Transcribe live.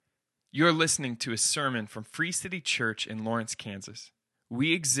You're listening to a sermon from Free City Church in Lawrence, Kansas.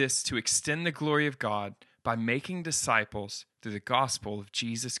 We exist to extend the glory of God by making disciples through the gospel of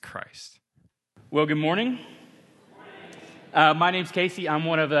Jesus Christ. Well, good morning. My name's Casey. I'm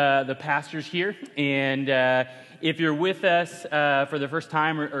one of the pastors here. And if you're with us for the first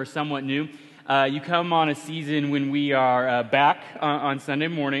time or somewhat new, you come on a season when we are back on Sunday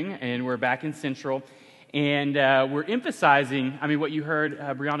morning, and we're back in Central. And we're emphasizing, what you heard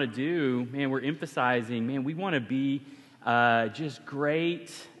Brianna do, we're emphasizing, we want to be just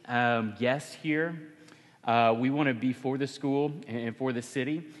great guests here. We want to be for the school and for the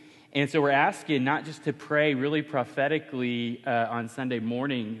city. And so we're asking not just to pray really prophetically on Sunday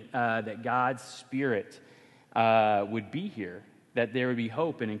morning that God's Spirit would be here, that there would be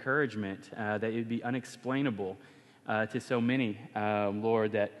hope and encouragement, that it would be unexplainable to so many,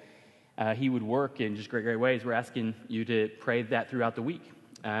 Lord, that He would work in just great ways. We're asking you to pray that throughout the week.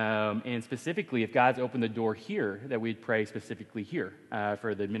 And specifically, if God's opened the door here, that we'd pray specifically here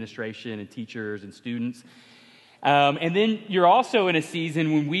for the administration and teachers and students. And then you're also in a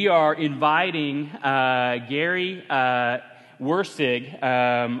season when we are inviting Gary Wursig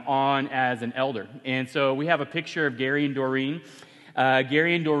on as an elder. And so we have a picture of Gary and Doreen.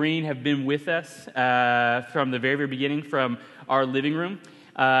 Gary and Doreen have been with us from the very beginning, from our living room.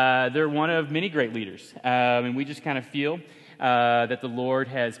 They're one of many great leaders, and we just kind of feel that the Lord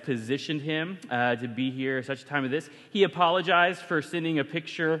has positioned him to be here at such a time as this. He apologized for sending a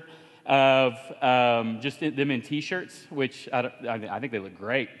picture of just them in T-shirts, which I think they look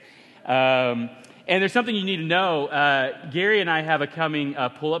great. And there's something you need to know. Gary and I have a coming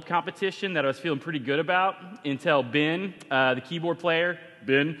pull-up competition that I was feeling pretty good about until Ben, the keyboard player,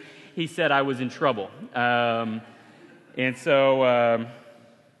 he said I was in trouble. And so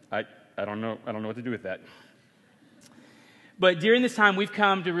I don't know what to do with that. But during this time, we've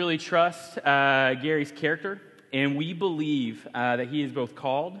come to really trust Gary's character, and we believe that he is both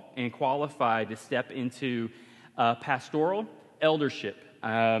called and qualified to step into pastoral eldership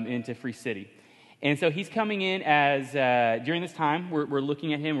into Free City. And so he's coming in as, during this time, we're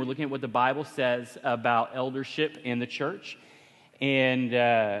looking at him, we're looking at what the Bible says about eldership in the church. And,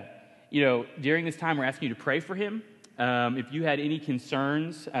 during this time, we're asking you to pray for him. If you had any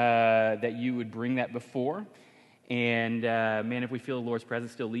concerns, that you would bring that before. And, if we feel the Lord's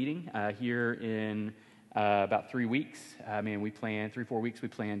presence still leading here in about 3 weeks, 3-4 weeks, we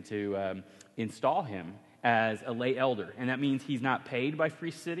plan to install him as a lay elder. And that means he's not paid by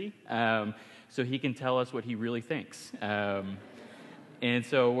Free City, so he can tell us what he really thinks. And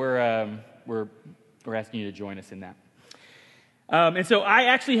so we're asking you to join us in that. And so I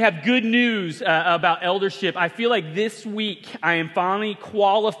actually have good news about eldership. I feel like this week I am finally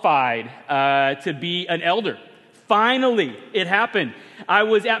qualified to be an elder. Finally, it happened. I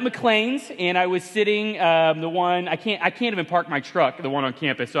was at McLean's and I was sitting I can't even park my truck, the one on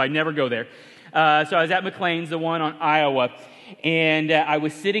campus, so I never go there. So I was at McLean's, the one on Iowa, and I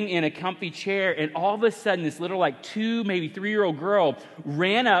was sitting in a comfy chair, and all of a sudden this little 2, maybe 3-year-old girl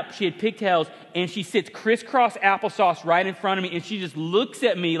ran up. She had pigtails, and she sits crisscross applesauce right in front of me, and she just looks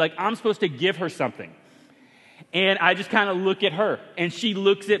at me like I'm supposed to give her something. And I just kind of look at her, and she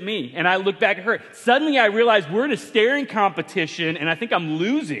looks at me, and I look back at her. Suddenly I realize we're in a staring competition, and I think I'm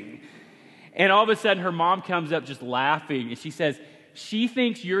losing. And all of a sudden her mom comes up just laughing, and she says, she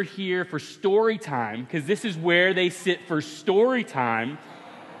thinks you're here for story time, because this is where they sit for story time.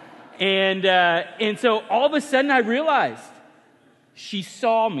 And so all of a sudden I realized she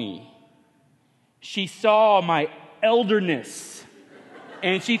saw me. She saw my elderness.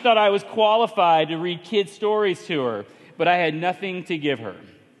 And she thought I was qualified to read kids' stories to her, but I had nothing to give her.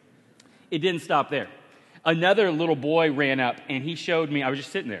 It didn't stop there. Another little boy ran up, and he showed me, I was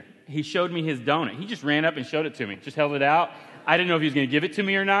just sitting there. He showed me his donut. He just ran up and showed it to me, just held it out. I didn't know if he was going to give it to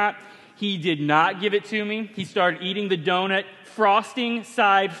me or not. He did not give it to me. He started eating the donut, frosting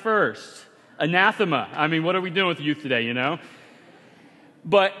side first. Anathema. What are we doing with the youth today,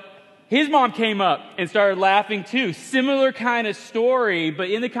 But his mom came up and started laughing too. Similar kind of story, but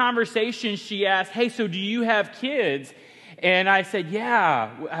in the conversation she asked, hey, so do you have kids? And I said,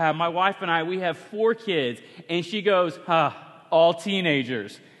 yeah, my wife and I, we have 4 kids. And she goes, all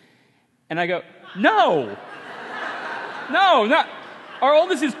teenagers. And I go, no, not. Our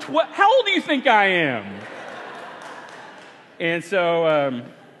oldest is 12. How old do you think I am? And so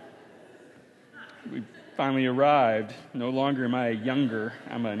we finally arrived. No longer am I younger,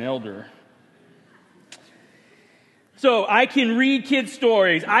 I'm an elder. So I can read kids'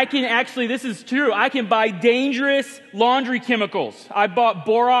 stories. I can actually, this is true, I can buy dangerous laundry chemicals. I bought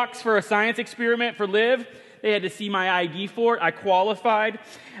borax for a science experiment for Liv. They had to see my ID for it. I qualified.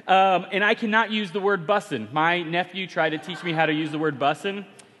 And I cannot use the word bussin'. My nephew tried to teach me how to use the word bussin'.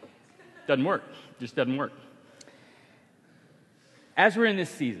 Doesn't work. Just doesn't work. As we're in this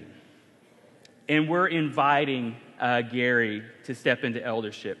season, and we're inviting Gary to step into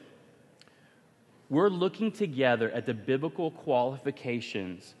eldership, we're looking together at the biblical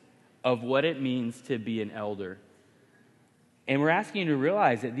qualifications of what it means to be an elder. And we're asking you to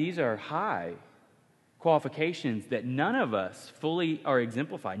realize that these are high qualifications that none of us fully are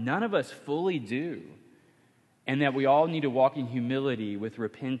exemplified. None of us fully do. And that we all need to walk in humility with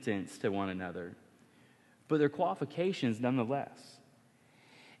repentance to one another. But they're qualifications nonetheless.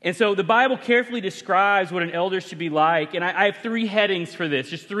 And so the Bible carefully describes what an elder should be like. And I have 3 headings for this,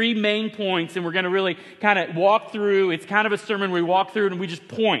 just 3 main points. And we're going to really kind of walk through. It's kind of a sermon where we walk through and we just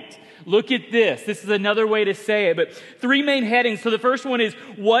point. Look at this. This is another way to say it. But 3 main headings. So the first one is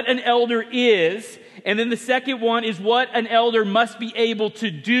what an elder is. And then the second one is what an elder must be able to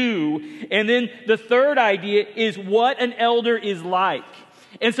do. And then the third idea is what an elder is like.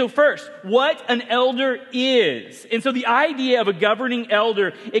 And so first, what an elder is. And so the idea of a governing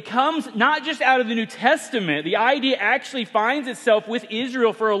elder, it comes not just out of the New Testament. The idea actually finds itself with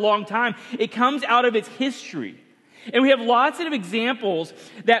Israel for a long time. It comes out of its history. And we have lots of examples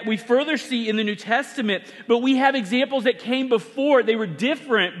that we further see in the New Testament, but we have examples that came before it. They were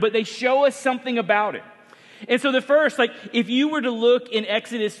different, but they show us something about it. And so the first, if you were to look in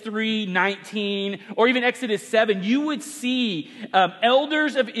Exodus 3:19 or even Exodus 7, you would see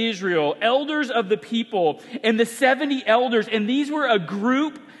elders of Israel, elders of the people, and the 70 elders. And these were a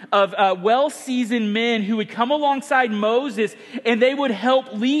group of well-seasoned men who would come alongside Moses and they would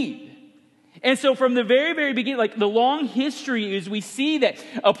help lead. And so from the very, very beginning, the long history is we see that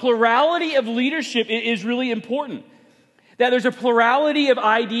a plurality of leadership is really important. That there's a plurality of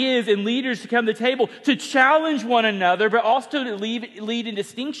ideas and leaders to come to the table to challenge one another, but also to lead in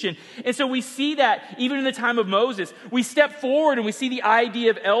distinction. And so we see that even in the time of Moses. We step forward and we see the idea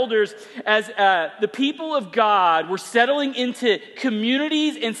of elders as the people of God were settling into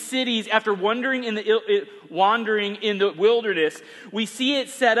communities and cities after wandering in the wilderness. We see it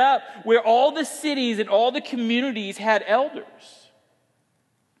set up where all the cities and all the communities had elders.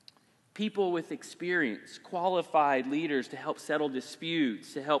 People with experience, qualified leaders to help settle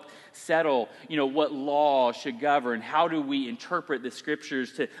disputes, to help settle, what law should govern, how do we interpret the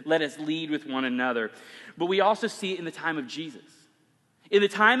scriptures to let us lead with one another. But we also see it in the time of Jesus. In the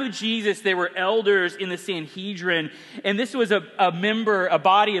time of Jesus, there were elders in the Sanhedrin, and this was a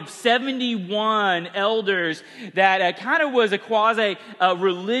body of 71 elders that kind of was a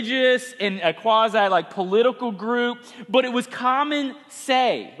quasi-religious and a quasi-political group, but it was common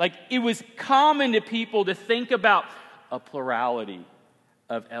say. It was common to people to think about a plurality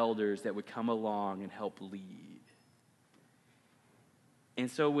of elders that would come along and help lead. And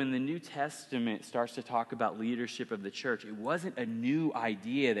so when the New Testament starts to talk about leadership of the church, it wasn't a new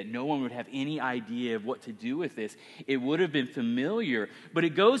idea that no one would have any idea of what to do with this. It would have been familiar, but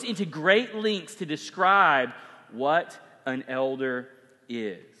it goes into great lengths to describe what an elder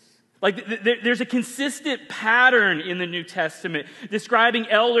is. There's a consistent pattern in the New Testament describing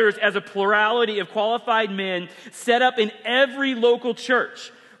elders as a plurality of qualified men set up in every local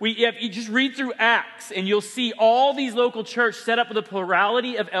church. You just read through Acts and you'll see all these local churches set up with a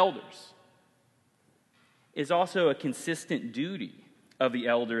plurality of elders. It's also a consistent duty of the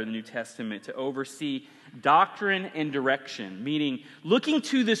elder in the New Testament to oversee doctrine and direction, meaning looking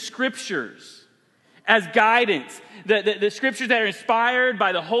to the scriptures as guidance, the scriptures that are inspired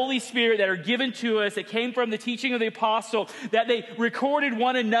by the Holy Spirit, that are given to us, that came from the teaching of the apostle, that they recorded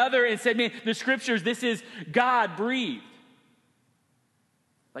one another and said, man, the scriptures, this is God-breathed.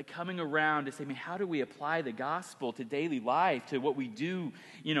 Coming around to say, man, how do we apply the gospel to daily life, to what we do,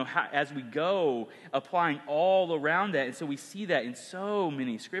 as we go, applying all around that. And so we see that in so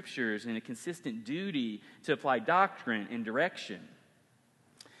many scriptures and a consistent duty to apply doctrine and direction.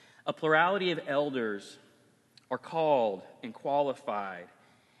 A plurality of elders are called and qualified.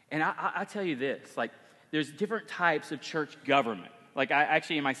 And I tell you this, there's different types of church government.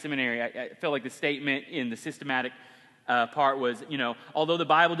 In my seminary, I felt like the statement in the systematic part was, although the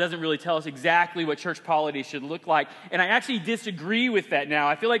Bible doesn't really tell us exactly what church polity should look like, and I actually disagree with that now.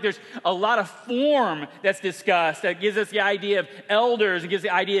 I feel like there's a lot of form that's discussed that gives us the idea of elders and gives the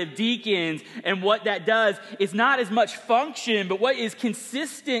idea of deacons, and what that does is not as much function, but what is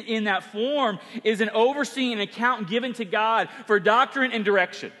consistent in that form is an overseeing and account given to God for doctrine and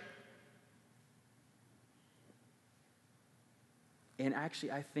direction. And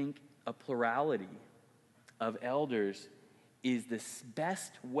actually, I think a plurality of elders is the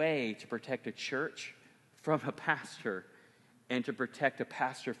best way to protect a church from a pastor and to protect a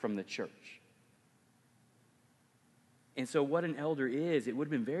pastor from the church. And so what an elder is, it would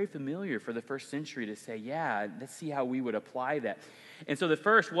have been very familiar for the first century to say, yeah, let's see how we would apply that. And so the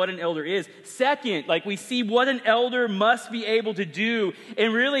first, what an elder is. Second, like we see what an elder must be able to do.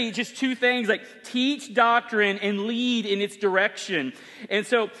 And really just two things, like teach doctrine and lead in its direction. And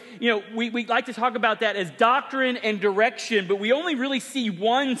so, we like to talk about that as doctrine and direction, but we only really see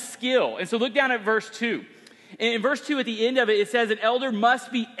one skill. And so look down at verse 2. In verse 2 at the end of it, it says an elder must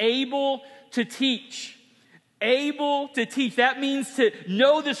be able to teach. Able to teach. That means to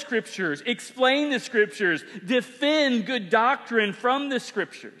know the Scriptures, explain the Scriptures, defend good doctrine from the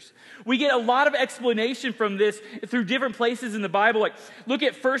Scriptures. We get a lot of explanation from this through different places in the Bible. Like, look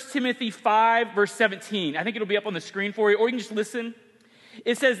at 1 Timothy 5, verse 17. I think it'll be up on the screen for you, or you can just listen.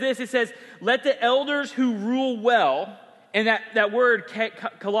 It says this, it says, let the elders who rule well, and that word,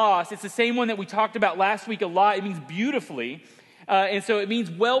 kalos, it's the same one that we talked about last week a lot. It means beautifully. And so it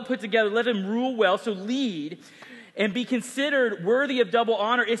means well put together. Let them rule well, so lead, and be considered worthy of double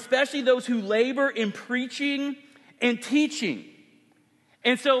honor, especially those who labor in preaching and teaching.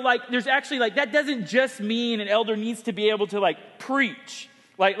 And so, there's actually, that doesn't just mean an elder needs to be able to, preach,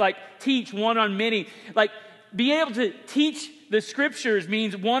 teach one on many. Be able to teach the Scriptures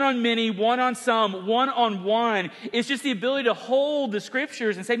means one on many, one on some, one on one. It's just the ability to hold the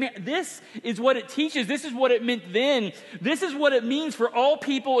Scriptures and say, man, this is what it teaches. This is what it meant then. This is what it means for all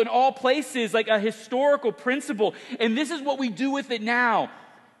people in all places, like a historical principle. And this is what we do with it now.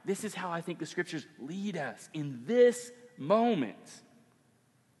 This is how I think the Scriptures lead us in this moment.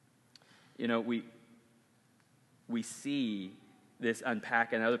 We see this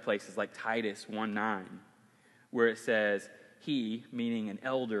unpack in other places like Titus 1:9, where it says, he, meaning an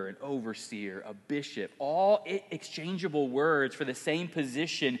elder, an overseer, a bishop, all exchangeable words for the same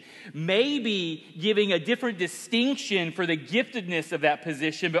position, maybe giving a different distinction for the giftedness of that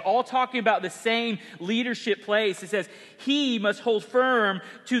position, but all talking about the same leadership place. It says, he must hold firm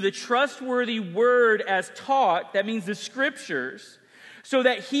to the trustworthy word as taught, that means the Scriptures, so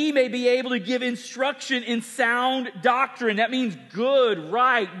that he may be able to give instruction in sound doctrine. That means good,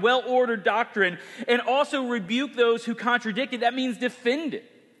 right, well-ordered doctrine. And also rebuke those who contradict it. That means defend it.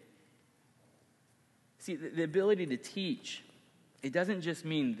 See, the ability to teach, it doesn't just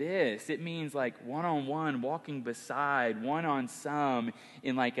mean this. It means one-on-one, walking beside, one-on-some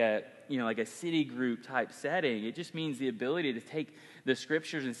in a city group type setting. It just means the ability to take the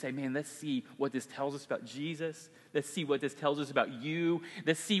Scriptures and say, man, let's see what this tells us about Jesus. Let's see what this tells us about you.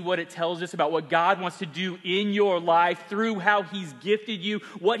 Let's see what it tells us about what God wants to do in your life through how He's gifted you,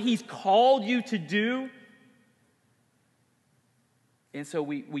 what He's called you to do. And so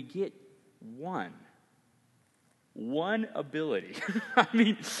we get one ability.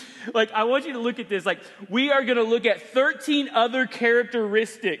 I want you to look at this. We are going to look at 13 other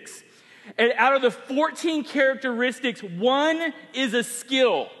characteristics. And out of the 14 characteristics, one is a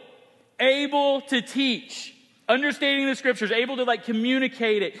skill, able to teach. Understanding the Scriptures, able to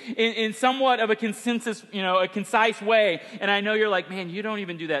communicate it in somewhat of a consensus, a concise way. And I know you're like, man, you don't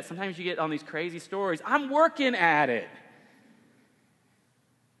even do that. Sometimes you get on these crazy stories. I'm working at it.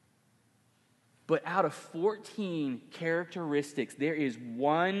 But out of 14 characteristics, there is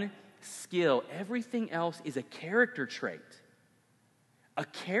one skill. Everything else is a character trait. A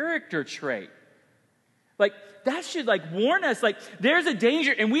character trait. That should warn us. There's a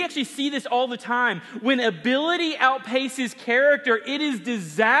danger, and we actually see this all the time. When ability outpaces character, it is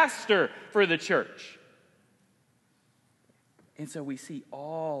disaster for the church. And so we see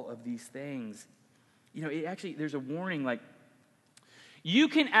all of these things. There's a warning, you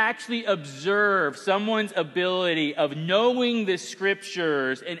can actually observe someone's ability of knowing the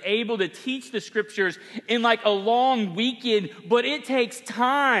Scriptures and able to teach the Scriptures in a long weekend, but it takes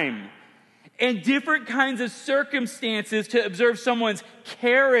time and different kinds of circumstances to observe someone's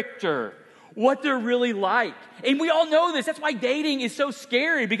character, what they're really like. And we all know this. That's why dating is so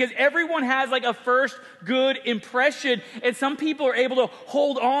scary, because everyone has a first good impression, and some people are able to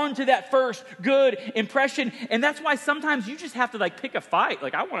hold on to that first good impression. And that's why sometimes you just have to pick a fight.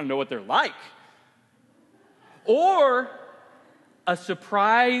 I want to know what they're like. Or a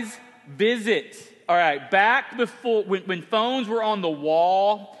surprise visit. All right, back before, when phones were on the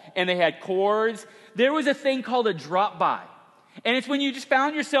wall and they had cords, there was a thing called a drop-by. And it's when you just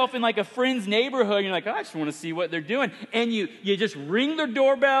found yourself in a friend's neighborhood, and you're like, oh, I just want to see what they're doing. And you just ring their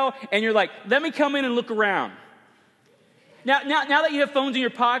doorbell, and you're like, let me come in and look around. Now that you have phones in your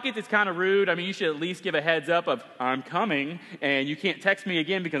pockets, it's kind of rude. I mean, you should at least give a heads up of, I'm coming, and you can't text me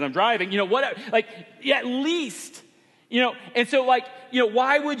again because I'm driving. At least, And so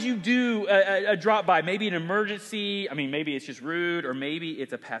why would you do a drop by? Maybe an emergency. I mean, maybe it's just rude, or maybe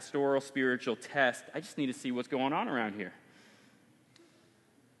it's a pastoral spiritual test. I just need to see what's going on around here.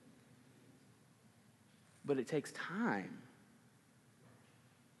 But it takes time.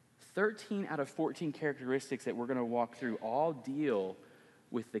 13 out of 14 characteristics that we're going to walk through all deal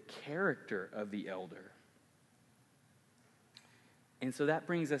with the character of the elder. And so that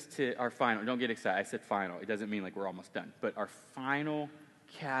brings us to our final. Don't get excited. I said final. It doesn't mean like we're almost done. But our final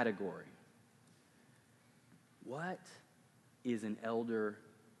category. What is an elder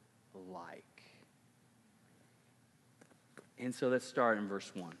like? And so let's start in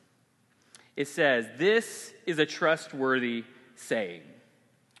verse 1. It says, "This is a trustworthy saying."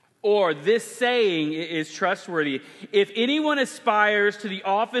 Or, "This saying is trustworthy. If anyone aspires to the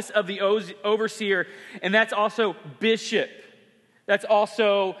office of the overseer," and that's also bishop, that's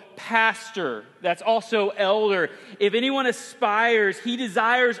also pastor, that's also elder. If anyone aspires, he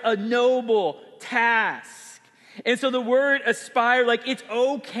desires a noble task. And so the word aspire, it's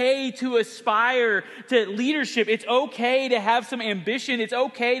okay to aspire to leadership. It's okay to have some ambition. It's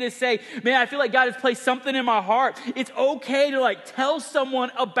okay to say, man, I feel like God has placed something in my heart. It's okay to tell someone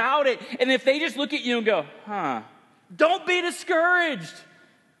about it. And if they just look at you and go, don't be discouraged.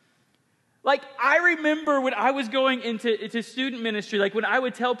 I remember when I was going into student ministry, when I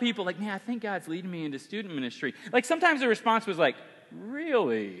would tell people, man, I think God's leading me into student ministry. Sometimes the response was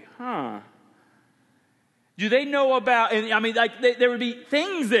really? Do they know about, and I mean, there would be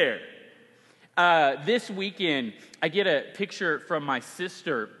things there. This weekend, I get a picture from my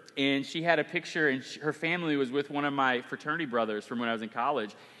sister, and she had a picture, and her family was with one of my fraternity brothers from when I was in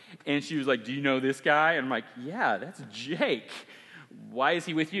college. And she was like, "Do you know this guy?" And I'm like, "Yeah, that's Jake. Why is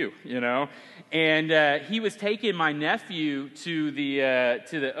he with you?" And he was taking my nephew to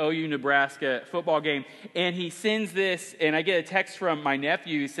the OU Nebraska football game, and he sends this, and I get a text from my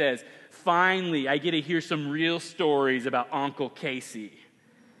nephew who says, "Finally, I get to hear some real stories about Uncle Casey."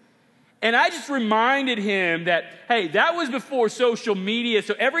 And I just reminded him that, hey, that was before social media,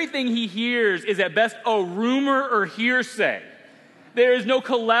 so everything he hears is at best a rumor or hearsay. There is no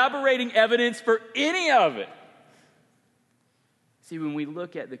collaborating evidence for any of it. See, when we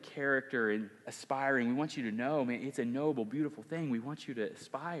look at the character and aspiring, we want you to know, man, it's a noble, beautiful thing. We want you to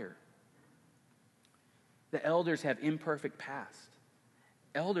aspire. The elders have imperfect past.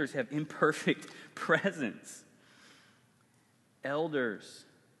 Elders have imperfect presence. Elders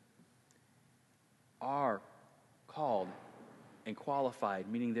are called and qualified,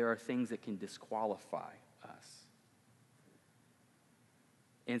 meaning there are things that can disqualify us.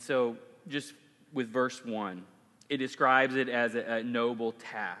 And so, just with verse 1, it describes it as a noble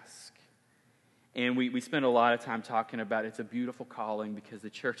task. And we spend a lot of time talking about it's a beautiful calling because the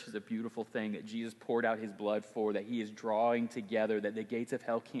church is a beautiful thing that Jesus poured out his blood for, that he is drawing together, that the gates of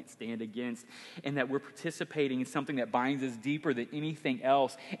hell can't stand against, and that we're participating in something that binds us deeper than anything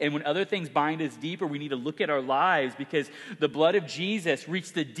else. And when other things bind us deeper, we need to look at our lives because the blood of Jesus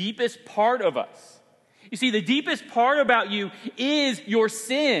reached the deepest part of us. You see, the deepest part about you is your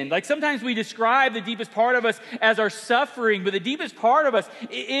sin. Sometimes we describe the deepest part of us as our suffering, but the deepest part of us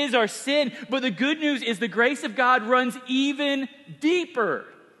is our sin. But the good news is the grace of God runs even deeper.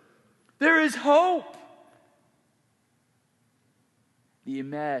 There is hope. The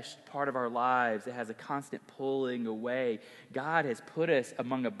enmeshed part of our lives that has a constant pulling away. God has put us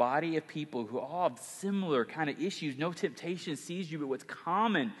among a body of people who all have similar kind of issues. No temptation sees you, but what's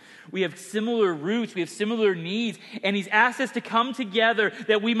common. We have similar roots. We have similar needs. And he's asked us to come together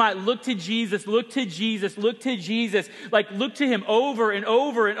that we might look to Jesus, look to Jesus, look to Jesus. Look to him over and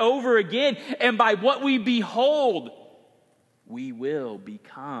over and over again. And by what we behold, we will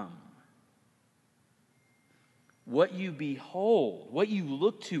become. What you behold, what you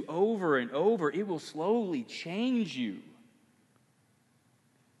look to over and over, it will slowly change you.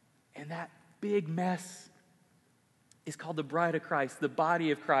 And that big mess is called the bride of Christ, the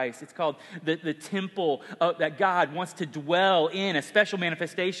body of Christ. It's called the temple that God wants to dwell in, a special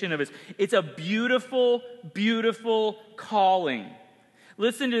manifestation of his. It's a beautiful, beautiful calling.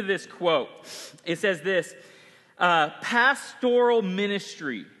 Listen to this quote. It says this, pastoral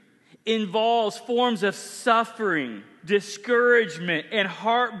ministry involves forms of suffering, discouragement, and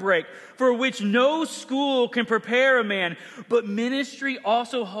heartbreak for which no school can prepare a man, but ministry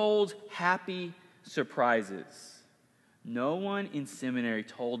also holds happy surprises. No one in seminary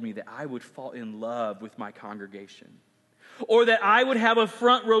told me that I would fall in love with my congregation, or that I would have a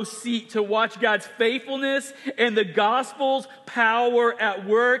front row seat to watch God's faithfulness and the gospel's power at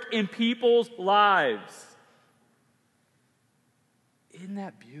work in people's lives. Isn't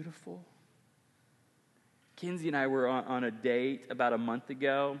that beautiful? Kinsey and I were on a date about a month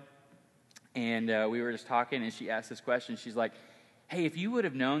ago, and we were just talking, and she asked this question. She's like, hey, if you would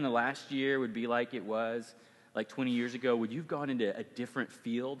have known the last year would be like it was like 20 years ago, would you have gone into a different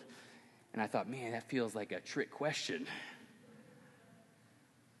field? And I thought, man, that feels like a trick question.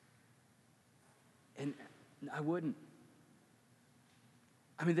 And I wouldn't.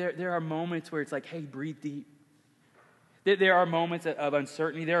 I mean, there are moments where it's like, hey, breathe deep. There are moments of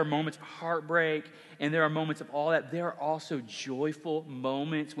uncertainty. There are moments of heartbreak. And there are moments of all that. There are also joyful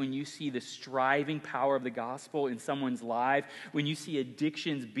moments when you see the striving power of the gospel in someone's life. When you see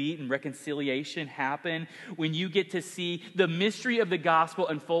addictions beat and reconciliation happen. When you get to see the mystery of the gospel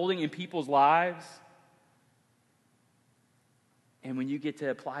unfolding in people's lives. And when you get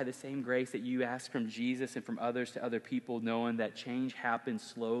to apply the same grace that you ask from Jesus and from others to other people, knowing that change happens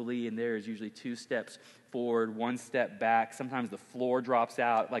slowly and there is usually 2 steps forward, 1 step back. Sometimes the floor drops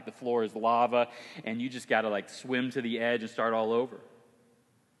out like the floor is lava and you just got to like swim to the edge and start all over.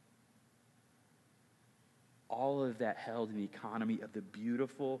 All of that held in the economy of the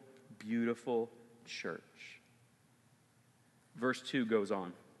beautiful, beautiful church. Verse 2 goes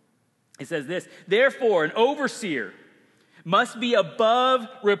on. It says this, therefore an overseer must be above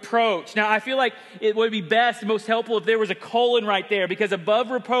reproach. Now, I feel like it would be best, most helpful if there was a colon right there, because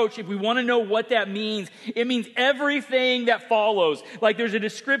above reproach, if we want to know what that means, it means everything that follows. Like there's a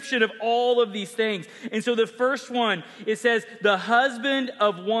description of all of these things. And so the first one, it says, the husband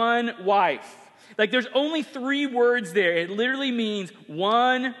of one wife. Like there's only 3 words there. It literally means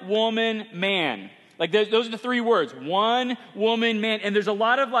one woman, man. Like those are the 3 words, one woman, man. And there's a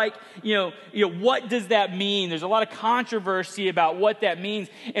lot of like, what does that mean? There's a lot of controversy about what that means.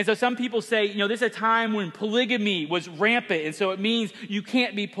 And so some people say, this is a time when polygamy was rampant. And so it means you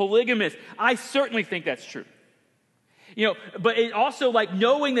can't be polygamous. I certainly think that's true. But it also like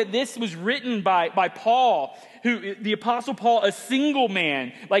knowing that this was written by Paul, who the Apostle Paul, a single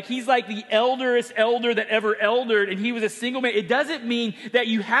man, like he's like the elderest elder that ever eldered, and he was a single man. It doesn't mean that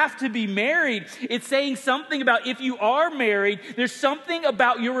you have to be married. It's saying something about if you are married, there's something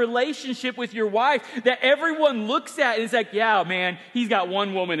about your relationship with your wife that everyone looks at and is like, yeah, man, he's got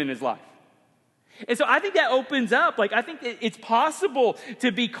one woman in his life. And so I think that opens up, like I think it's possible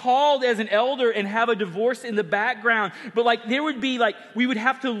to be called as an elder and have a divorce in the background, but like there would be like, we would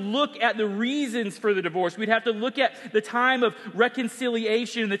have to look at the reasons for the divorce. We'd have to look at the time of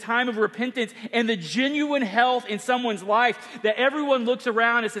reconciliation, the time of repentance, and the genuine health in someone's life that everyone looks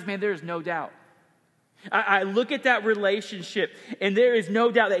around and says, man, there's no doubt. I look at that relationship, and there is no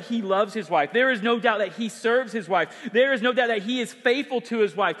doubt that he loves his wife. There is no doubt that he serves his wife. There is no doubt that he is faithful to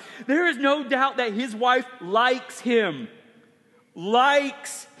his wife. There is no doubt that his wife likes him.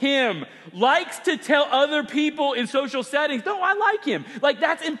 Likes to tell other people in social settings, no, I like him. Like,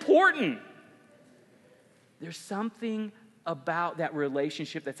 that's important. There's something about that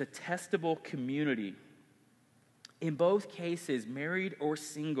relationship that's a testable community. In both cases, married or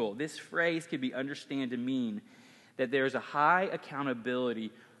single, this phrase can be understood to mean that there is a high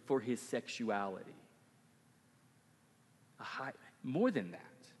accountability for his sexuality. More than that.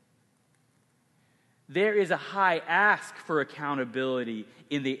 There is a high ask for accountability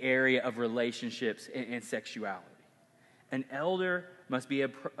in the area of relationships and sexuality. An elder must be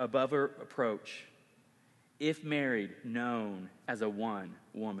above reproach, if married, known as a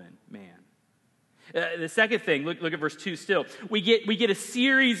one-woman man. The second thing, look at verse 2 still. We get a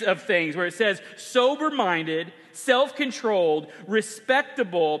series of things where it says sober-minded, self-controlled,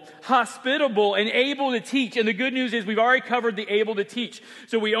 respectable, hospitable, and able to teach. And the good news is we've already covered the able to teach.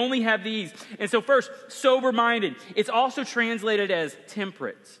 So we only have these. And so first, sober-minded. It's also translated as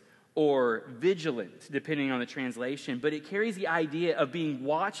temperate or vigilant, depending on the translation, but it carries the idea of being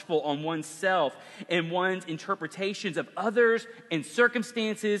watchful on oneself and one's interpretations of others and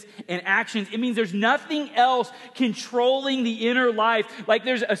circumstances and actions. It means there's nothing else controlling the inner life, like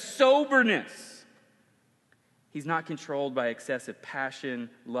there's a soberness. He's not controlled by excessive passion,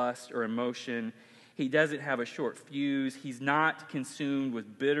 lust, or emotion. He doesn't have a short fuse. He's not consumed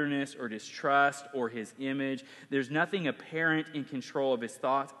with bitterness or distrust or his image. There's nothing apparent in control of his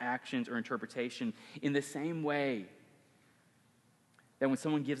thoughts, actions, or interpretation. In the same way that when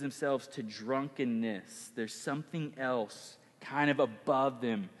someone gives themselves to drunkenness, there's something else kind of above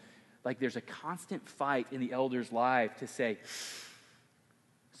them. Like there's a constant fight in the elder's life to say,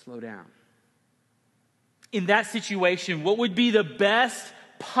 slow down. In that situation, what would be the best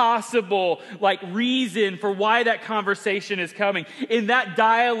possible reason for why that conversation is coming? In that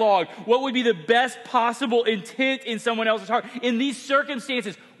dialogue, what would be the best possible intent in someone else's heart? In these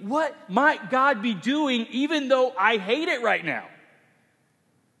circumstances, what might God be doing even though I hate it right now?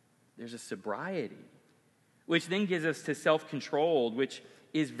 There's a sobriety which then gives us to self-controlled, which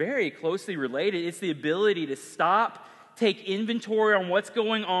is very closely related. It's the ability to stop, take inventory on what's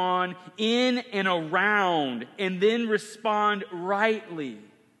going on in and around, and then respond rightly.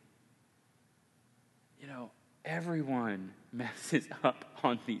 You know, everyone messes up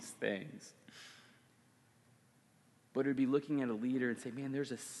on these things. But it would be looking at a leader and say, man,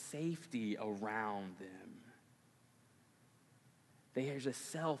 there's a safety around them. There's a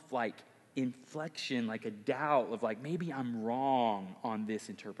inflection, like a doubt of maybe I'm wrong on this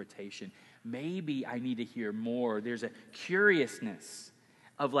interpretation. Maybe I need to hear more. There's a curiousness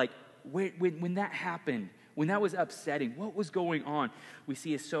of when that happened, when that was upsetting, what was going on? We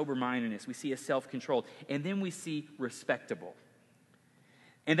see a sober-mindedness. We see a self-controlled. And then we see respectable.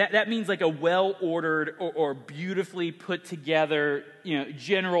 And that means a well-ordered or beautifully put together,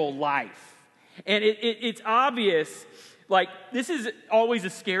 general life. And it's obvious, this is always a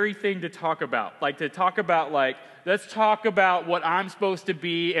scary thing to talk about. Let's talk about what I'm supposed to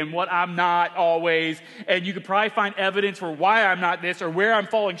be and what I'm not always. And you could probably find evidence for why I'm not this or where I'm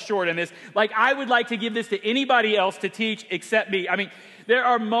falling short in this. I would like to give this to anybody else to teach except me. I mean, there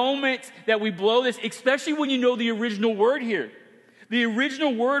are moments that we blow this, especially when you know the original word here. The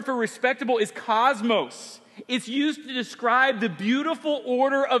original word for respectable is cosmos. It's used to describe the beautiful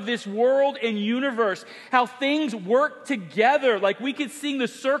order of this world and universe, how things work together, we could sing the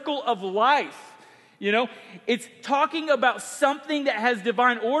circle of life. It's talking about something that has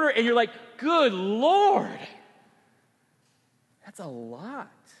divine order, and you're like, good Lord, that's a lot.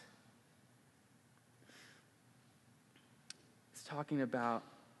 It's talking about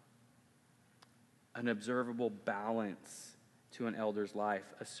an observable balance to an elder's life,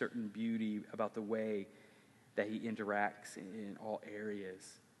 a certain beauty about the way that he interacts in all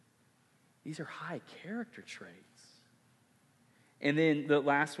areas. These are high character traits. And then the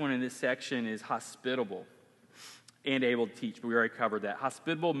last one in this section is hospitable and able to teach. But we already covered that.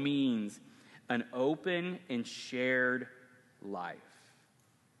 Hospitable means an open and shared life.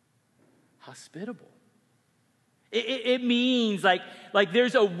 Hospitable. It means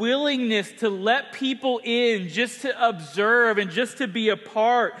there's a willingness to let people in just to observe and just to be a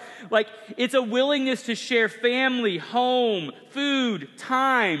part. It's a willingness to share family, home, food,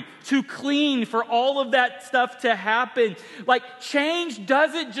 time, to clean, for all of that stuff to happen. Change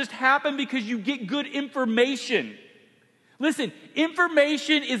doesn't just happen because you get good information. Listen,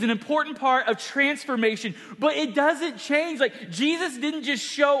 information is an important part of transformation, but it doesn't change. Jesus didn't just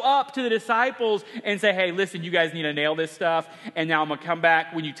show up to the disciples and say, hey, listen, you guys need to nail this stuff, and now I'm going to come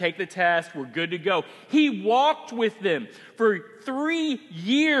back. When you take the test, we're good to go. He walked with them for 3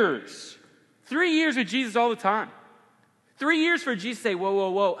 years. 3 years with Jesus all the time. 3 years for Jesus to say,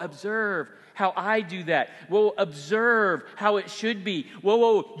 whoa, observe how I do that. Whoa, observe how it should be.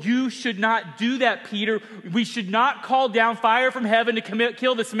 Whoa, you should not do that, Peter. We should not call down fire from heaven to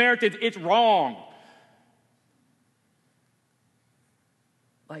kill the Samaritans. It's wrong.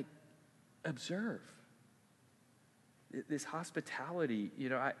 Observe. This hospitality,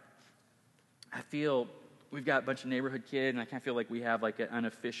 I feel we've got a bunch of neighborhood kids, and I kind of feel like we have an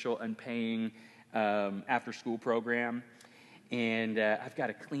unofficial, unpaying after-school program. And I've got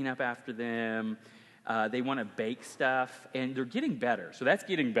to clean up after them. They want to bake stuff, and they're getting better. So that's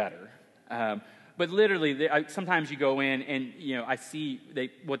getting better. But literally, sometimes you go in, and I see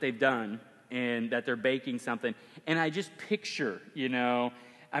what they've done, and that they're baking something, and I just picture,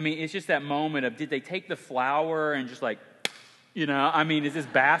 it's just that moment of, did they take the flour and just is this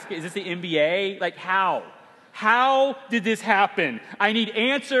basket? Is this the NBA? How? How did this happen? I need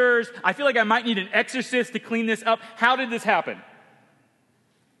answers. I feel like I might need an exorcist to clean this up. How did this happen?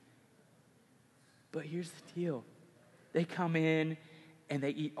 But here's the deal. They come in and they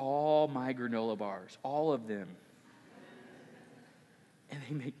eat all my granola bars, all of them. And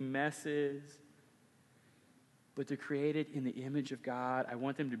they make messes. But they're created in the image of God. I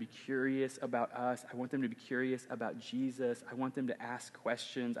want them to be curious about us. I want them to be curious about Jesus. I want them to ask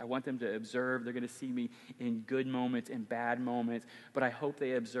questions. I want them to observe. They're going to see me in good moments and bad moments. But I hope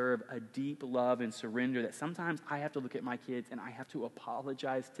they observe a deep love and surrender that sometimes I have to look at my kids and I have to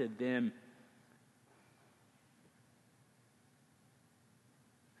apologize to them.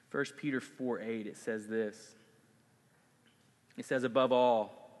 1 Peter 4:8, it says this. It says, above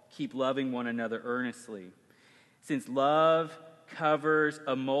all, keep loving one another earnestly, since love covers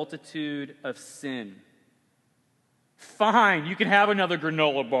a multitude of sin. Fine, you can have another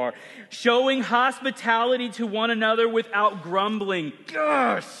granola bar. Showing hospitality to one another without grumbling.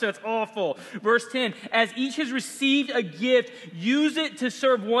 Gosh, that's awful. Verse 10, as each has received a gift, use it to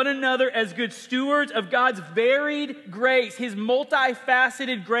serve one another as good stewards of God's varied grace, His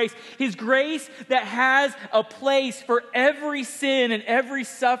multifaceted grace, His grace that has a place for every sin and every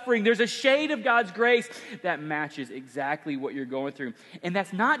suffering. There's a shade of God's grace that matches exactly what you're going through. And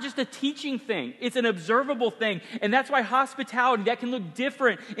that's not just a teaching thing, it's an observable thing. And that's why hospitality, that can look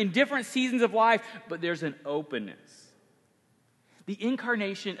different in different seasons of life, but there's an openness. The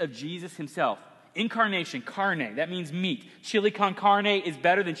incarnation of Jesus himself, incarnation, carne, that means meat. Chili con carne is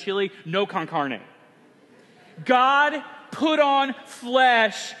better than chili no con carne. God put on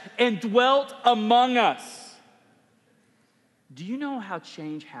flesh and dwelt among us. Do you know how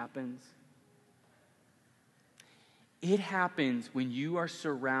change happens? It happens when you are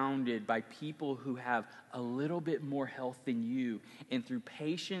surrounded by people who have a little bit more health than you. And through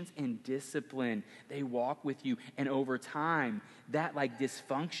patience and discipline, they walk with you. And over time, that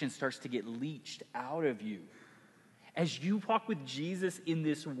dysfunction starts to get leached out of you. As you walk with Jesus in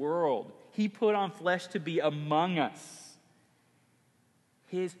this world, He put on flesh to be among us.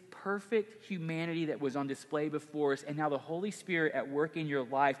 His perfect humanity that was on display before us, and now the Holy Spirit at work in your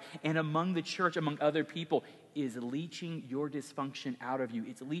life and among the church, among other people, is leaching your dysfunction out of you.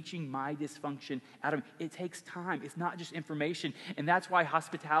 It's leaching my dysfunction out of me. It takes time. It's not just information. And that's why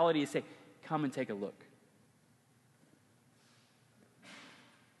hospitality is saying, come and take a look.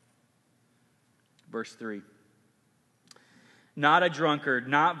 Verse 3. Not a drunkard,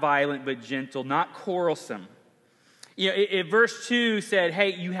 not violent, but gentle, not quarrelsome. Verse 2 said,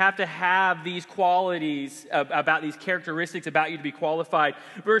 hey, you have to have these qualities about these characteristics about you to be qualified.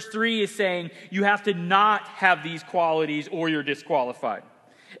 Verse 3 is saying you have to not have these qualities or you're disqualified.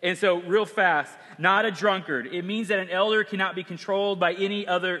 And so real fast, not a drunkard. It means that an elder cannot be controlled by any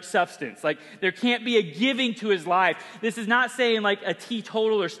other substance. There can't be a giving to his life. This is not saying a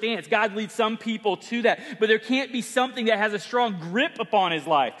teetotaler stance. God leads some people to that. But there can't be something that has a strong grip upon his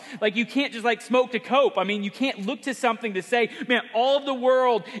life. You can't just smoke to cope. I mean, you can't look to something to say, man, all of the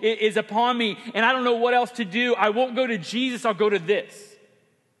world is upon me and I don't know what else to do. I won't go to Jesus, I'll go to this.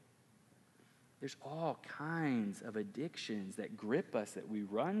 There's all kinds of addictions that grip us that we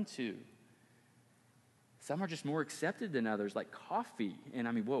run to. Some are just more accepted than others, like coffee. And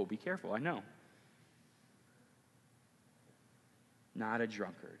whoa, be careful, I know. Not a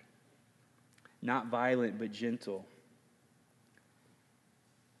drunkard. Not violent, but gentle.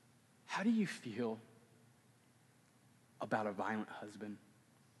 How do you feel about a violent husband?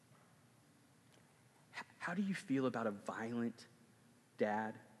 How do you feel about a violent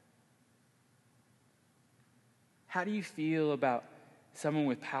dad? How do you feel about someone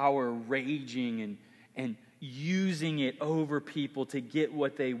with power raging and using it over people to get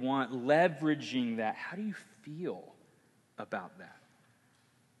what they want, leveraging that? How do you feel about that?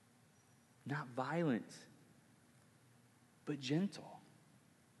 Not violent, but gentle.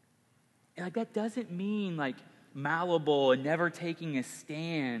 And that doesn't mean malleable and never taking a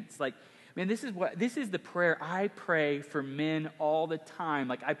stance. Man, this is the prayer I pray for men all the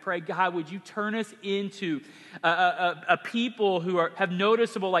time. I pray, God, would you turn us into a people who have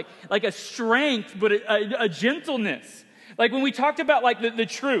noticeable, a strength, but a gentleness. When we talked about the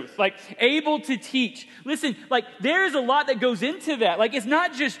truth, able to teach. Listen, there's a lot that goes into that. It's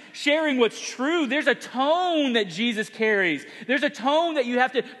not just sharing what's true. There's a tone that Jesus carries. There's a tone that you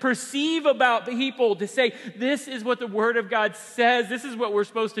have to perceive about people to say, this is what the Word of God says. This is what we're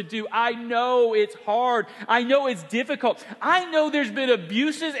supposed to do. I know it's hard. I know it's difficult. I know there's been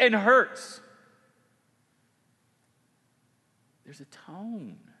abuses and hurts. There's a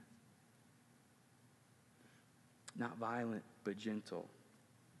tone. Not violent, but gentle.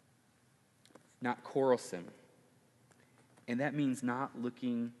 Not quarrelsome. And that means not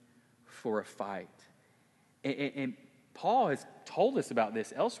looking for a fight. And Paul has told us about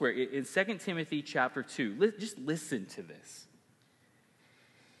this elsewhere in 2 Timothy chapter 2. Just listen to this.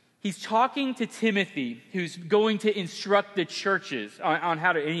 He's talking to Timothy, who's going to instruct the churches on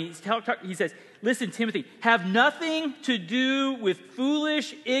how to, and he says, listen, Timothy, have nothing to do with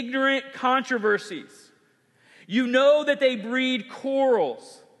foolish, ignorant controversies. You know that they breed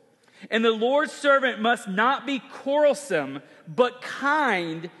quarrels. And the Lord's servant must not be quarrelsome, but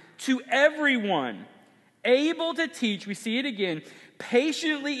kind to everyone, able to teach, we see it again,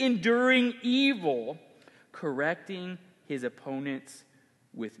 patiently enduring evil, correcting his opponents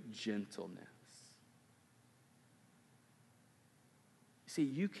with gentleness. See,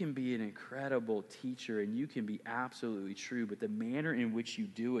 you can be an incredible teacher and you can be absolutely true, but the manner in which you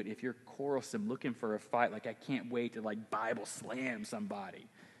do it, if you're quarrelsome, looking for a fight, like I can't wait to like Bible slam somebody,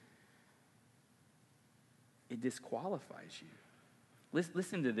 it disqualifies you.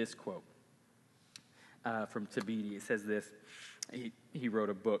 Listen to this quote from Tabidi. It says this. He wrote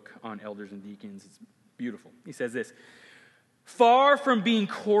a book on elders and deacons. It's beautiful. He says this: far from being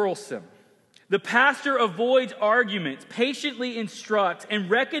quarrelsome, the pastor avoids arguments, patiently instructs, and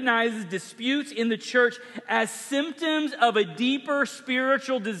recognizes disputes in the church as symptoms of a deeper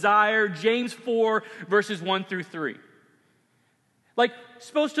spiritual desire, James 4, verses 1 through 3. Like,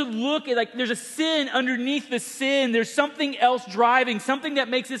 supposed to look at, like, there's a sin underneath the sin. There's something else driving, something that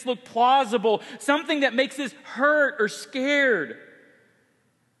makes this look plausible, something that makes this hurt or scared.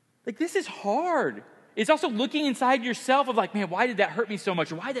 Like, this is hard. It's also looking inside yourself of like, man, why did that hurt me so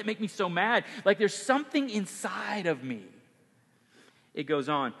much? Or why did that make me so mad? Like there's something inside of me. It goes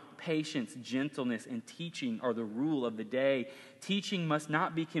on. Patience, gentleness, and teaching are the rule of the day. Teaching must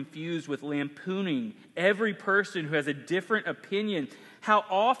not be confused with lampooning every person who has a different opinion. How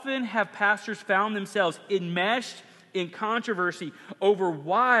often have pastors found themselves enmeshed in controversy over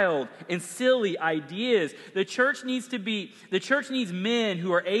wild and silly ideas? The church needs men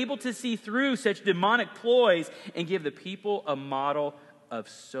who are able to see through such demonic ploys and give the people a model of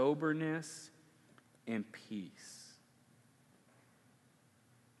soberness and peace.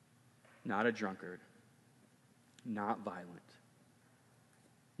 Not a drunkard, not violent,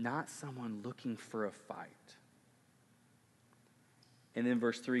 not someone looking for a fight. And then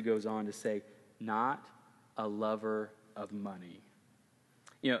verse 3 goes on to say, not a lover of money.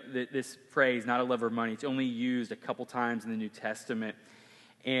 You know, this phrase, not a lover of money, it's only used a couple times in the New Testament.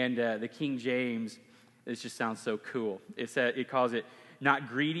 And the King James, this just sounds so cool. It calls it not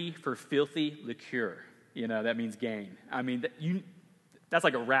greedy for filthy liquor. You know, that means gain. I mean, that's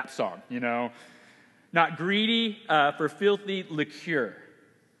like a rap song, you know. Not greedy for filthy liquor.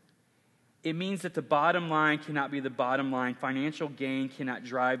 It means that the bottom line cannot be the bottom line. Financial gain cannot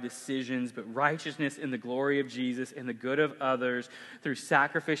drive decisions, but righteousness in the glory of Jesus and the good of others through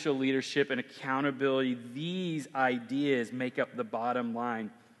sacrificial leadership and accountability, these ideas make up the bottom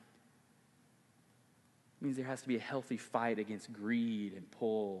line. It means there has to be a healthy fight against greed and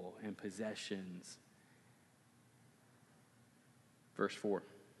pull and possessions. Verse 4.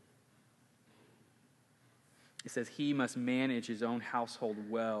 It says, he must manage his own household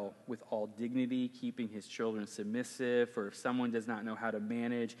well with all dignity, keeping his children submissive. For if someone does not know how to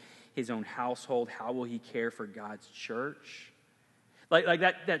manage his own household, how will he care for God's church? Like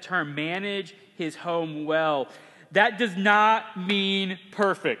that term, manage his home well, that does not mean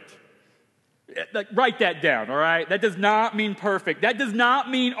perfect. Like, write that down, all right? That does not mean perfect. That does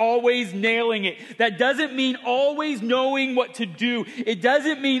not mean always nailing it. That doesn't mean always knowing what to do. It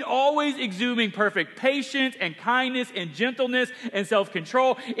doesn't mean always exuding perfect patience and kindness and gentleness and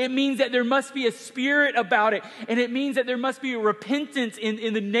self-control. It means that there must be a spirit about it. And it means that there must be a repentance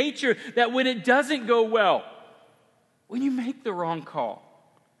in the nature that when it doesn't go well, when you make the wrong call,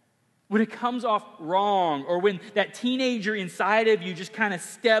 when it comes off wrong, or when that teenager inside of you just kind of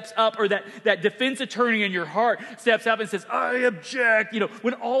steps up, or that defense attorney in your heart steps up and says, I object. You know,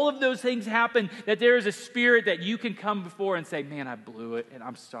 when all of those things happen, that there is a spirit that you can come before and say, man, I blew it, and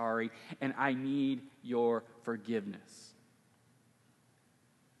I'm sorry, and I need your forgiveness.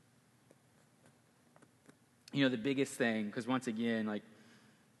 You know, the biggest thing, because once again, like,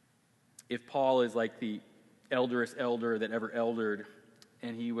 if Paul is like the elderest elder that ever eldered,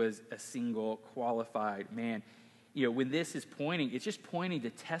 and he was a single, qualified man. You know, when this is pointing, it's just pointing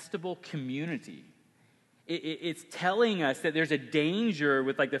to testable community. It's telling us that there's a danger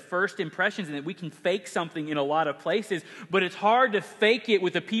with like the first impressions and that we can fake something in a lot of places, but it's hard to fake it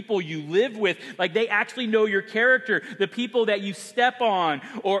with the people you live with. Like they actually know your character, the people that you step on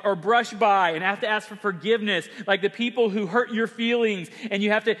or brush by and have to ask for forgiveness, like the people who hurt your feelings and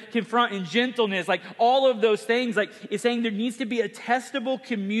you have to confront in gentleness, like all of those things. Like it's saying there needs to be a testable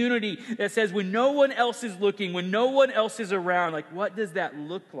community that says when no one else is looking, when no one else is around, like what does that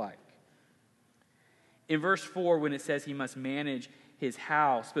look like? In verse 4, when it says he must manage his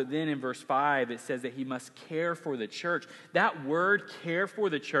house, but then in verse 5, it says that he must care for the church. That word, care for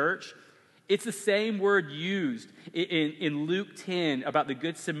the church, it's the same word used in Luke 10 about the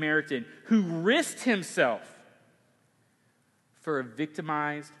Good Samaritan who risked himself for a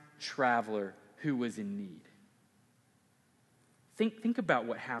victimized traveler who was in need. Think about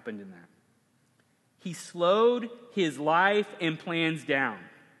what happened in that. He slowed his life and plans down.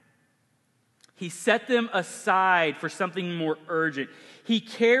 He set them aside for something more urgent. He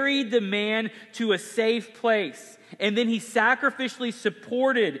carried the man to a safe place, and then he sacrificially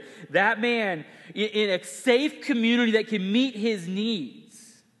supported that man in a safe community that can meet his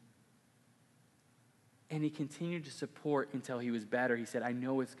needs. And he continued to support until he was better. He said, I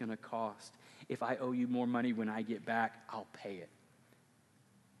know it's going to cost. If I owe you more money when I get back, I'll pay it.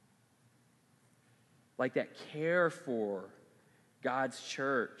 Like that care for God's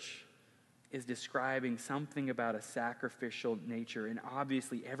church is describing something about a sacrificial nature. And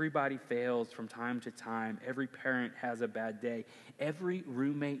obviously, everybody fails from time to time. Every parent has a bad day. Every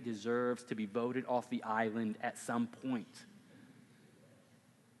roommate deserves to be voted off the island at some point.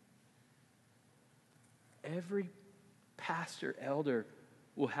 Every pastor, elder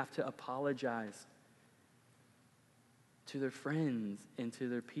will have to apologize to their friends and to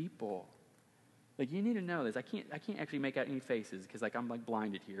their people. Like, you need to know this. I can't actually make out any faces because I'm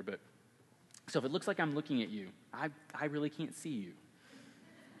blinded here, but so if it looks like I'm looking at you, I really can't see you.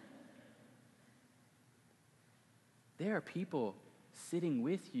 There are people sitting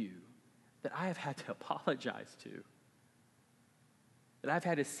with you that I have had to apologize to, that I've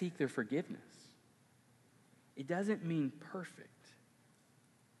had to seek their forgiveness. It doesn't mean perfect,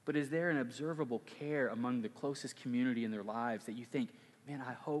 but is there an observable care among the closest community in their lives that you think, man,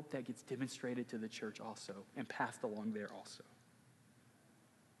 I hope that gets demonstrated to the church also and passed along there also?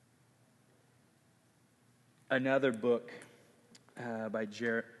 Another book by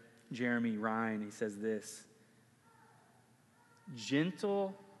Jeremy Ryan, he says this: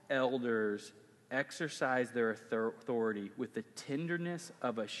 gentle elders exercise their authority with the tenderness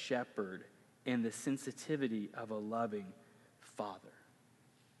of a shepherd and the sensitivity of a loving father.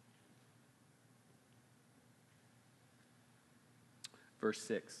 Verse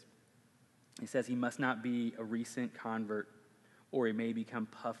 6, he says, he must not be a recent convert, or he may become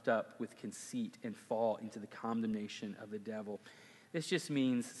puffed up with conceit and fall into the condemnation of the devil. This just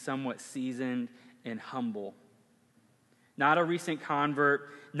means somewhat seasoned and humble. Not a recent convert,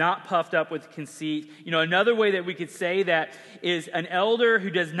 not puffed up with conceit. Another way that we could say that is an elder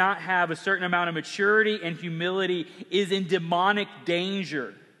who does not have a certain amount of maturity and humility is in demonic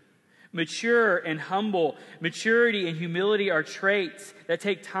danger. Mature and humble, maturity and humility are traits that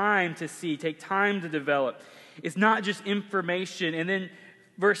take time to see, take time to develop. It's not just information. And then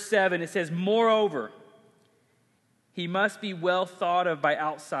verse 7, it says, moreover, he must be well thought of by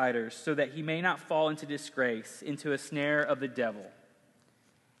outsiders so that he may not fall into disgrace, into a snare of the devil.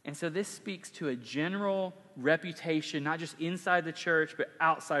 And so this speaks to a general reputation, not just inside the church, but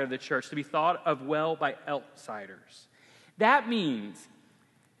outside of the church, to be thought of well by outsiders. That means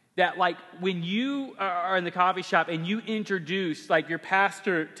that when you are in the coffee shop and you introduce your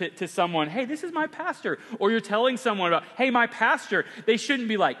pastor to someone, hey, this is my pastor, or you're telling someone about, hey, my pastor, they shouldn't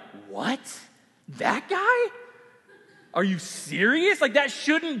be like, what? That guy? Are you serious? That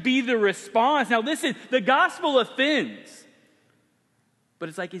shouldn't be the response. Now listen, the gospel offends. But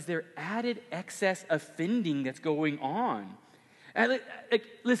it's is there added excess offending that's going on?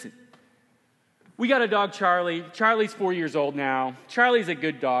 Listen. We got a dog, Charlie. Charlie's 4 years old now. Charlie's a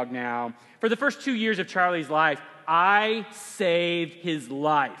good dog now. For the first 2 years of Charlie's life, I saved his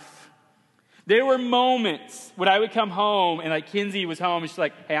life. There were moments when I would come home and Kinsey was home and she's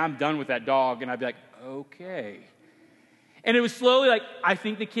like, hey, I'm done with that dog. And I'd be like, okay. And it was slowly I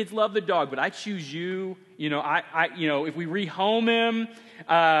think the kids love the dog, but I choose you. If we rehome him,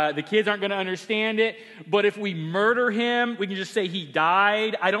 the kids aren't going to understand it. But if we murder him, we can just say he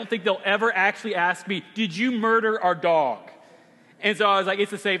died. I don't think they'll ever actually ask me, did you murder our dog? And so I was like,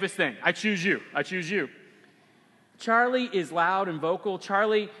 it's the safest thing. I choose you. I choose you. Charlie is loud and vocal.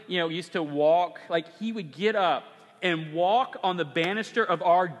 Charlie, used to walk. He would get up and walk on the banister of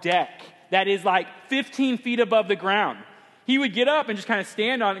our deck that is 15 feet above the ground. He would get up and just kind of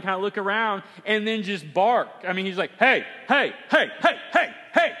stand on it and kind of look around and then just bark. He's like, hey, hey, hey, hey, hey,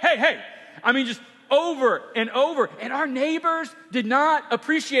 hey, hey, hey. Just over and over. And our neighbors did not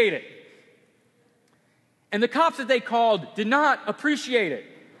appreciate it. And the cops that they called did not appreciate it.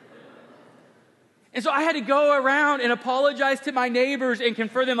 And so I had to go around and apologize to my neighbors and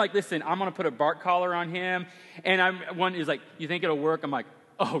confer them listen, I'm going to put a bark collar on him. And one is you think it'll work? I'm like,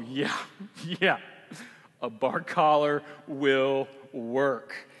 oh, yeah, yeah. A bark collar will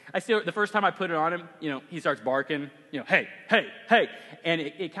work. I see the first time I put it on him, he starts barking, hey, hey, hey. And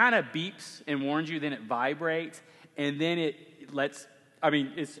it kind of beeps and warns you, then it vibrates, and then it lets,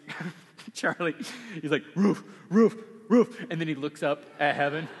 it's Charlie, he's like, roof, roof, roof. And then he looks up at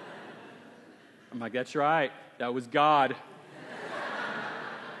heaven. I'm like, that's right, that was God.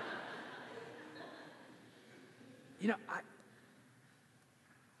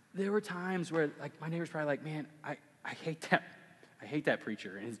 There were times where, like, my neighbor's probably like, man, I hate that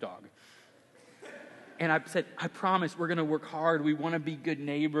preacher and his dog. And I said, I promise we're going to work hard. We want to be good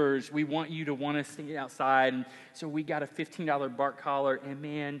neighbors. We want you to want to stay outside. And so we got a $15 bark collar. And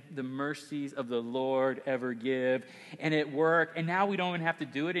man, the mercies of the Lord ever give. And it worked. And now we don't even have to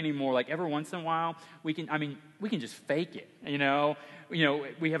do it anymore. Like every once in a while, we can just fake it, you know.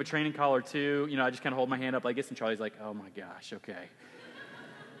 We have a training collar too. I just kind of hold my hand up like this. And Charlie's like, oh my gosh, okay.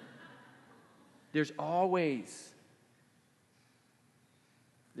 There's always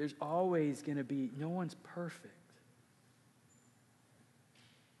going to be, no one's perfect.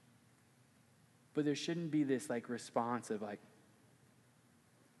 But there shouldn't be this like response of like,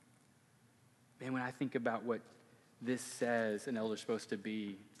 man, when I think about what this says an elder's supposed to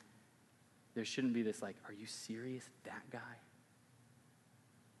be, there shouldn't be this like, are you serious, that guy?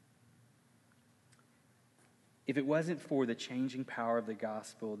 If it wasn't for the changing power of the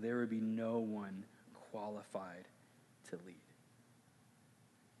gospel, there would be no one qualified to lead.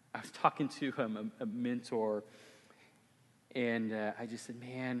 I was talking to a mentor, and I just said,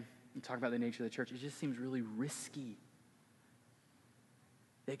 man, you talk about the nature of the church, it just seems really risky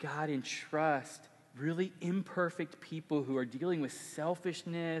that God entrusts really imperfect people who are dealing with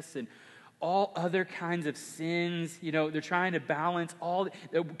selfishness and all other kinds of sins. They're trying to balance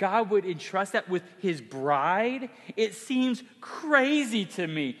God would entrust that with his bride. It seems crazy to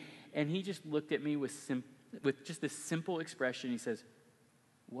me. And he just looked at me with just this simple expression. He says,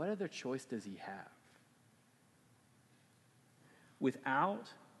 what other choice does he have? Without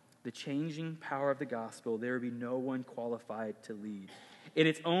the changing power of the gospel, there would be no one qualified to lead. And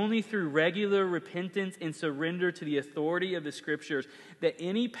it's only through regular repentance and surrender to the authority of the scriptures that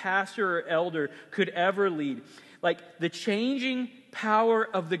any pastor or elder could ever lead. Like the changing power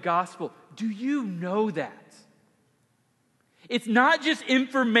of the gospel. Do you know that? It's not just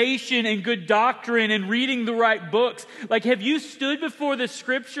information and good doctrine and reading the right books. Like, have you stood before the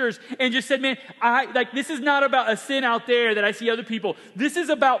scriptures and just said, man, this is not about a sin out there that I see other people. This is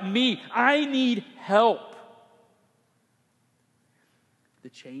about me. I need help. The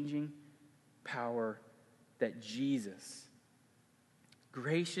changing power that Jesus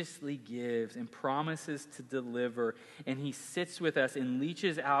graciously gives and promises to deliver, and he sits with us and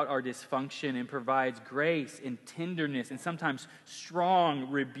leaches out our dysfunction and provides grace and tenderness and sometimes strong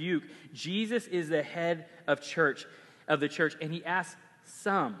rebuke. Jesus is the head of the church, and he asks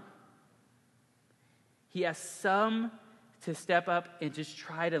some to step up and just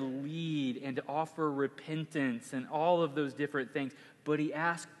try to lead and to offer repentance and all of those different things. But he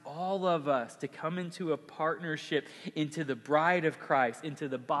asks all of us to come into a partnership, into the bride of Christ, into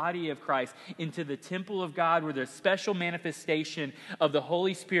the body of Christ, into the temple of God where the special manifestation of the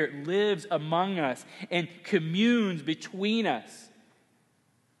Holy Spirit lives among us and communes between us.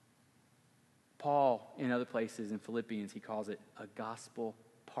 Paul, in other places in Philippians, he calls it a gospel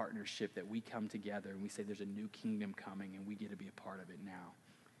partnership, that we come together and we say there's a new kingdom coming and we get to be a part of it now.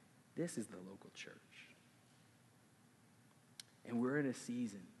 This is the local church. And we're in a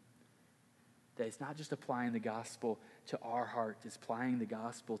season that it's not just applying the gospel to our hearts, it's applying the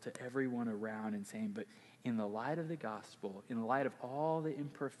gospel to everyone around and saying, but in the light of the gospel, in the light of all the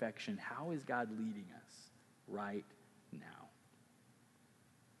imperfection, how is God leading us right now?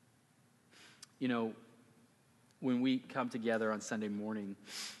 When we come together on Sunday morning,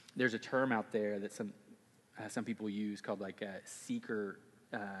 there's a term out there that some people use called like a seeker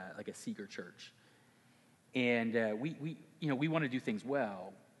church. And we want to do things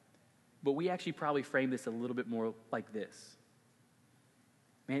well, but we actually probably frame this a little bit more like this.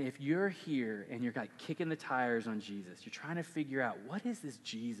 Man, if you're here and you're like kicking the tires on Jesus, you're trying to figure out, what is this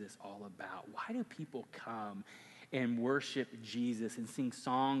Jesus all about? Why do people come and worship Jesus and sing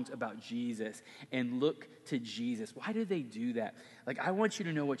songs about Jesus and look to Jesus? Why do they do that? Like, I want you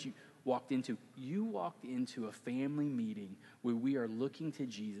to know what you walked into. You walked into a family meeting where we are looking to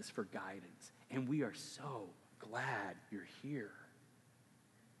Jesus for guidance. And we are so glad you're here.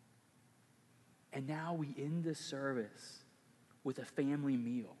 And now we end the service with a family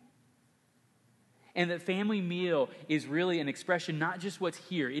meal. And that family meal is really an expression, not just what's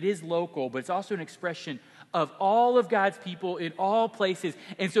here. It is local, but it's also an expression of all of God's people in all places.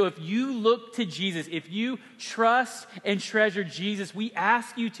 And so if you look to Jesus, if you trust and treasure Jesus, we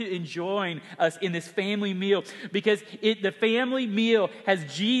ask you to join us in this family meal, because the family meal has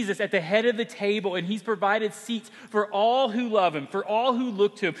Jesus at the head of the table, and he's provided seats for all who love him, for all who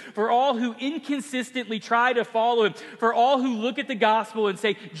look to him, for all who inconsistently try to follow him, for all who look at the gospel and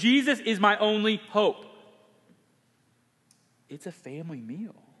say, Jesus is my only hope. It's a family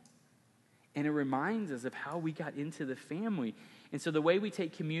meal. And it reminds us of how we got into the family. And so the way we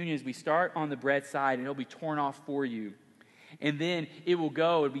take communion is we start on the bread side, and it'll be torn off for you. And then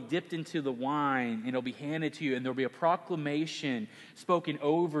it'll be dipped into the wine, and it'll be handed to you, and there'll be a proclamation spoken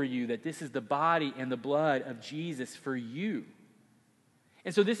over you that this is the body and the blood of Jesus for you.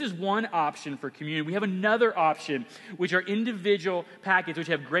 And so this is one option for communion. We have another option, which are individual packets, which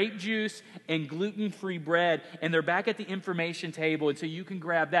have grape juice and gluten-free bread, and they're back at the information table, and so you can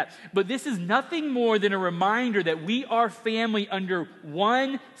grab that. But this is nothing more than a reminder that we are family under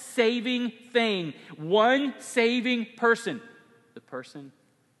one saving thing, one saving person, the person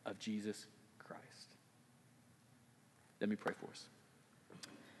of Jesus Christ. Let me pray for us.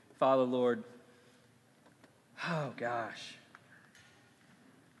 Father, Lord, oh gosh.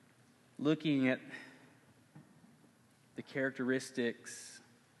 Looking at the characteristics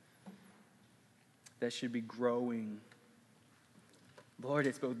that should be growing, Lord,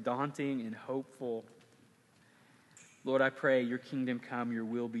 it's both daunting and hopeful. Lord, I pray your kingdom come, your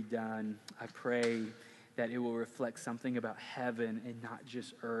will be done. I pray that it will reflect something about heaven and not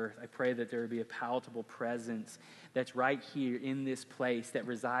just earth. I pray that there will be a palatable presence that's right here in this place, that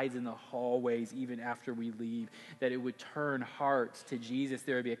resides in the hallways even after we leave, that it would turn hearts to Jesus.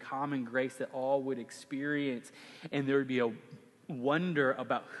 There would be a common grace that all would experience, and there would be a wonder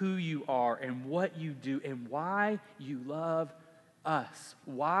about who you are and what you do and why you love us,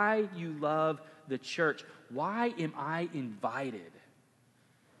 why you love the church. Why am I invited?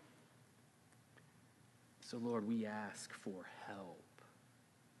 So, Lord, we ask for help.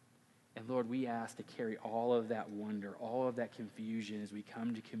 And, Lord, we ask to carry all of that wonder, all of that confusion as we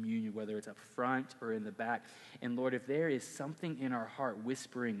come to communion, whether it's up front or in the back. And, Lord, if there is something in our heart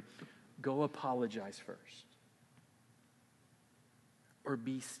whispering, go apologize first. Or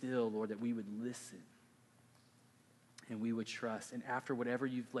be still, Lord, that we would listen and we would trust. And after whatever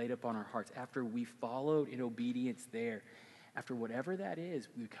you've laid up on our hearts, after we followed in obedience there, after whatever that is,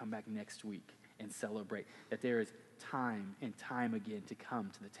 we would come back next week and celebrate that there is time and time again to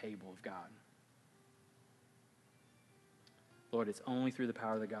come to the table of God. Lord, it's only through the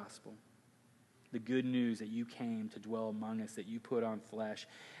power of the gospel, the good news that you came to dwell among us, that you put on flesh,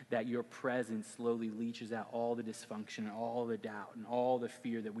 that your presence slowly leaches out all the dysfunction and all the doubt and all the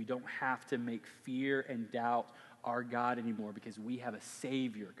fear, that we don't have to make fear and doubt our God anymore because we have a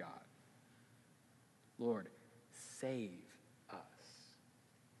Savior God. Lord, save us.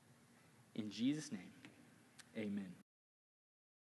 In Jesus' name, amen.